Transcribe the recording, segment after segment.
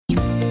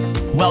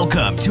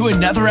Welcome to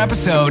another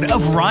episode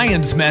of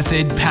Ryan's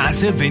Method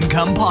Passive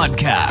Income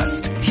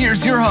Podcast.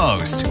 Here's your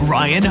host,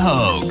 Ryan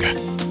Hogue.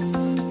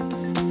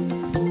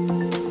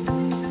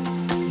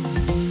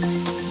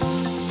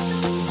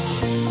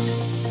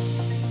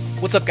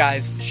 What's up,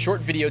 guys? Short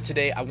video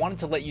today. I wanted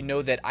to let you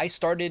know that I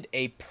started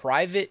a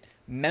private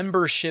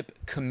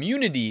membership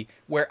community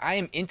where I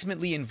am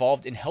intimately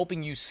involved in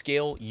helping you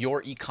scale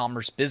your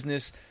e-commerce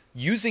business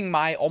using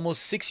my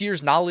almost 6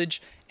 years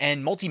knowledge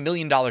and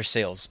multi-million-dollar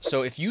sales.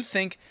 So if you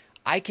think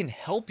I can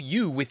help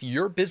you with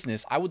your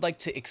business, I would like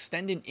to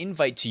extend an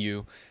invite to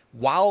you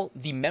while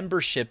the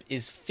membership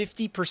is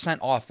 50%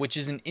 off, which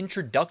is an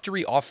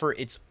introductory offer.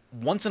 It's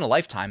once in a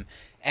lifetime.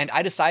 And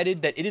I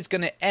decided that it is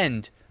going to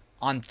end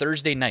on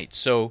Thursday night.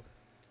 So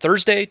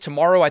Thursday,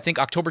 tomorrow, I think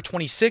October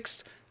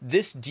 26th,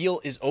 this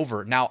deal is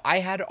over. Now, I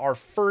had our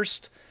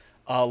first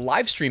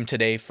live stream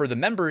today for the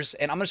members,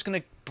 and I'm just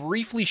going to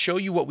briefly show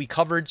you what we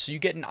covered so you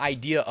get an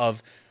idea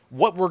of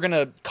what we're going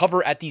to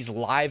cover at these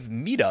live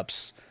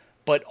meetups.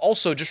 But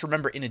also just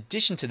remember, in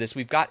addition to this,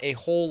 we've got a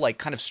whole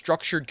kind of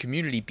structured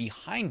community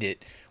behind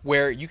it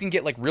where you can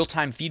get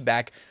real-time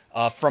feedback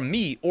from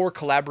me or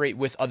collaborate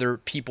with other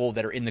people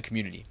that are in the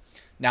community.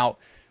 Now,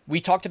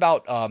 we talked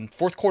about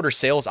fourth quarter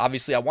sales.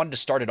 Obviously, I wanted to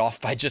start it off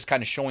by just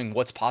kind of showing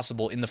what's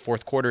possible in the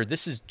fourth quarter.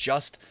 This is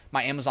just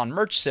my Amazon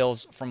merch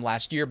sales from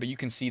last year, but you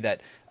can see that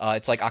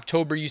it's like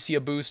October, you see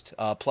a boost,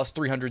 plus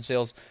 300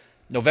 sales.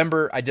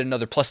 November, I did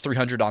another plus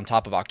 300 on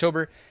top of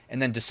October.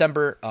 And then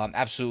December,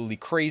 absolutely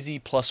crazy,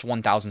 plus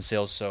 1,000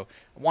 sales. So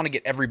I want to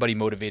get everybody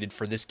motivated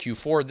for this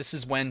Q4. This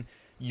is when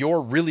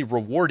you're really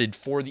rewarded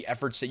for the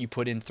efforts that you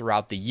put in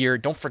throughout the year.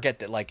 Don't forget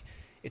that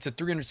it's a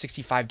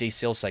 365-day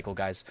sales cycle,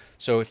 guys.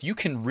 So if you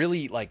can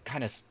really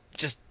kind of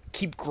just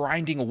keep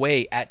grinding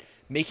away at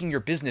making your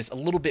business a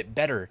little bit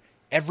better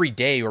every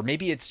day, or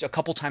maybe it's a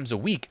couple times a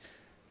week,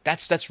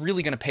 that's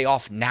really going to pay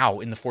off now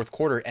in the fourth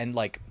quarter. And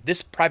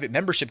this private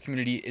membership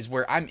community is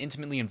where I'm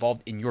intimately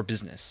involved in your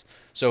business.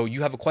 So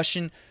you have a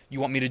question, you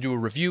want me to do a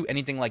review,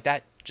 anything like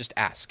that, just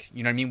ask.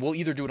 You know what I mean? We'll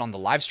either do it on the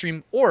live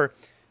stream, or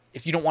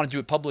if you don't want to do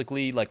it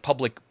publicly,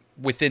 public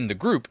within the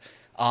group,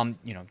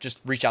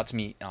 just reach out to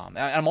me. And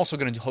I'm also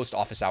going to host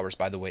office hours,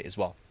 by the way, as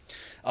well.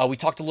 We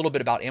talked a little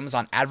bit about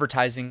Amazon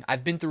advertising.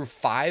 I've been through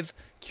 5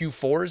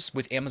 Q4s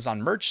with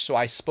Amazon merch, so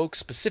I spoke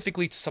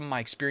specifically to some of my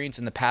experience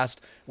in the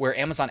past where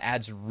Amazon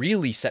ads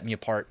really set me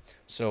apart.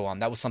 So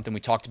that was something we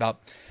talked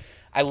about.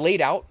 I laid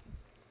out,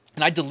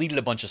 and I deleted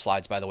a bunch of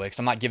slides, by the way, because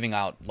I'm not giving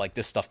out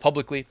this stuff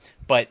publicly.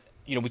 But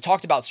we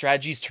talked about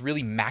strategies to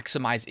really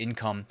maximize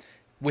income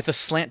with a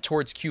slant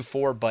towards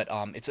Q4, but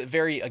it's a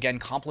very, again,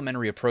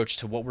 complementary approach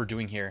to what we're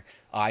doing here.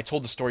 I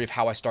told the story of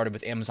how I started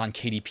with Amazon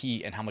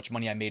KDP and how much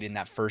money I made in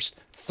that first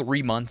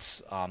 3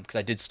 months, because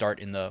I did start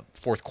in the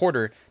fourth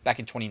quarter back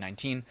in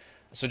 2019.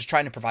 So just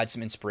trying to provide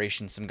some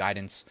inspiration, some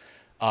guidance.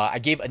 I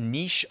gave a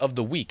niche of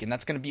the week, and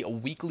that's going to be a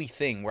weekly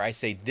thing where I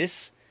say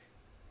this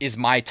is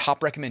my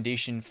top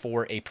recommendation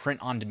for a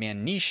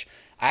print-on-demand niche.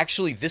 I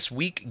actually this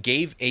week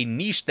gave a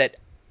niche that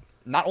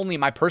not only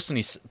am I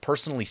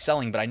personally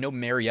selling, but I know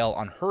Marielle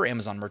on her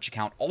Amazon merch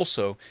account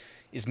also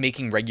is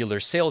making regular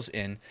sales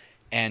in.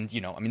 And,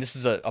 this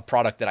is a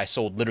product that I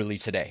sold literally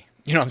today.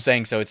 You know what I'm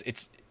saying? So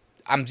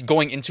I'm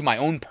going into my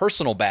own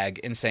personal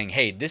bag and saying,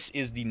 hey, this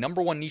is the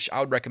number one niche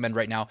I would recommend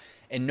right now.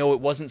 And no, it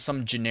wasn't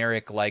some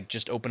generic,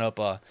 just open up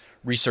a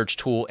research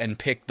tool and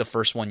pick the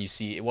first one you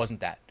see. It wasn't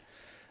that.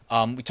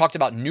 We talked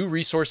about new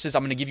resources.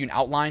 I'm going to give you an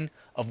outline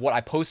of what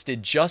I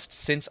posted just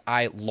since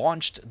I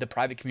launched the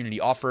private community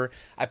offer.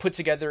 I put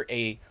together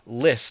a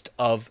list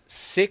of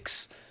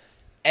 6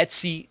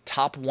 Etsy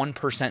top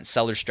 1%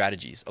 seller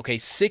strategies. Okay,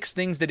 6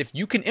 things that if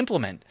you can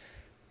implement,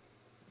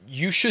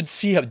 you should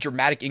see a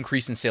dramatic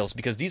increase in sales,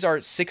 because these are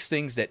 6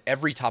 things that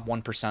every top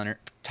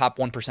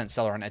 1%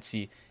 seller on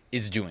Etsy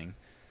is doing.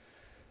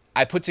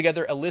 I put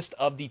together a list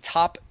of the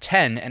top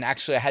 10, and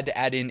actually I had to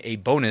add in a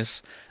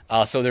bonus.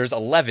 So there's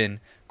 11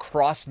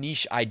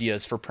 cross-niche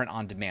ideas for print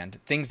on demand,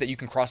 things that you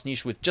can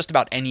cross-niche with just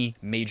about any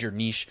major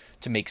niche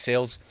to make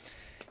sales.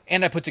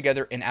 And I put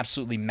together an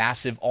absolutely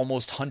massive,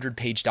 almost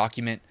 100-page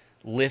document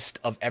list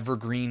of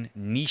evergreen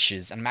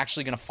niches. And I'm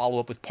actually going to follow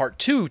up with part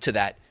 2 to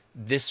that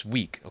this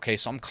week. Okay,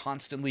 so I'm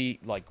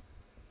constantly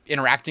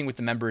interacting with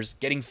the members,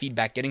 getting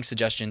feedback, getting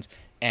suggestions,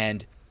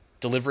 and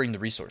delivering the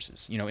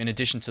resources, in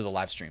addition to the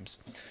live streams.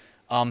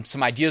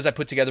 Some ideas I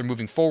put together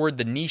moving forward,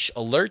 the niche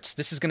alerts.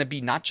 This is going to be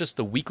not just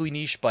the weekly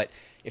niche, but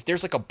if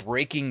there's a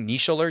breaking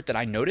niche alert that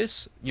I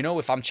notice,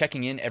 if I'm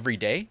checking in every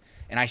day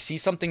and I see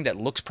something that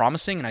looks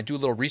promising and I do a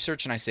little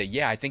research and I say,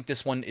 yeah, I think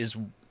this one is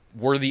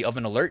worthy of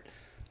an alert,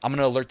 I'm going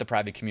to alert the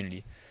private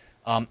community.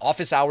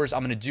 Office hours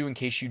I'm going to do in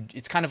case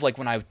it's kind of like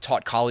when I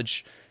taught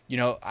college.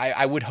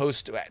 I would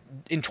host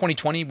in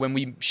 2020 when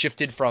we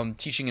shifted from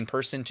teaching in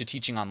person to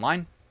teaching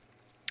online.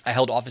 I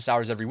held office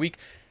hours every week.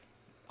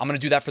 I'm going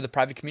to do that for the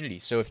private community.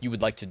 So if you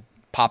would like to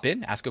pop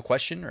in, ask a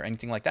question or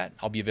anything like that,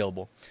 I'll be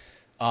available.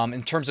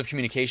 In terms of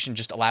communication,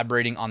 just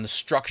elaborating on the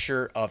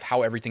structure of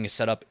how everything is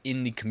set up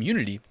in the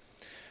community.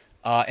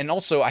 And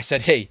also I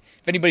said, hey,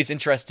 if anybody's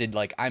interested,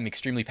 like I'm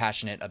extremely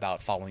passionate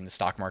about following the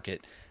stock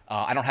market.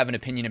 I don't have an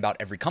opinion about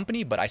every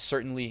company, but I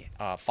certainly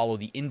follow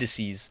the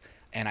indices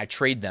and I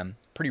trade them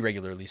pretty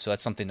regularly. So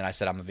that's something that I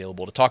said I'm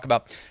available to talk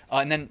about.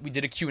 And then we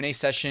did a Q&A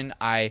session.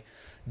 I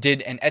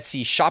did an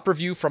Etsy shop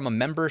review from a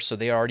member. So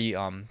they already,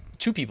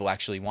 2 people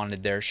actually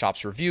wanted their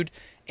shops reviewed.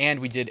 And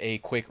we did a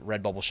quick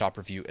Redbubble shop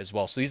review as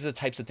well. So these are the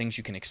types of things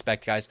you can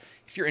expect, guys.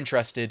 If you're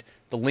interested,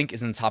 the link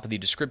is in the top of the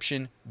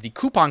description. The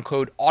coupon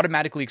code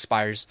automatically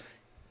expires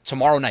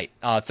tomorrow night,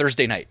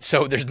 Thursday night.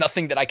 So there's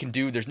nothing that I can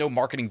do. There's no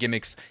marketing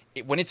gimmicks.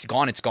 When it's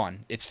gone, it's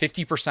gone. It's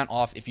 50%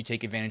 off if you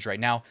take advantage right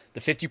now. The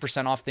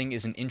 50% off thing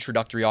is an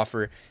introductory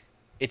offer.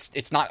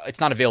 It's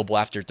not available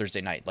after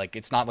Thursday night. Like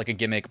it's not like a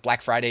gimmick.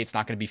 Black Friday, it's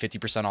not going to be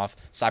 50% off.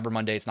 Cyber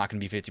Monday, it's not going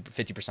to be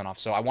 50% off.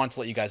 So I wanted to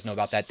let you guys know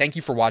about that. Thank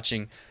you for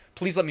watching.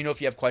 Please let me know if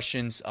you have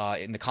questions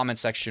in the comment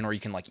section, or you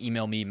can like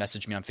email me,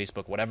 message me on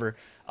Facebook, whatever.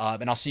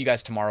 And I'll see you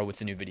guys tomorrow with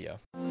the new video.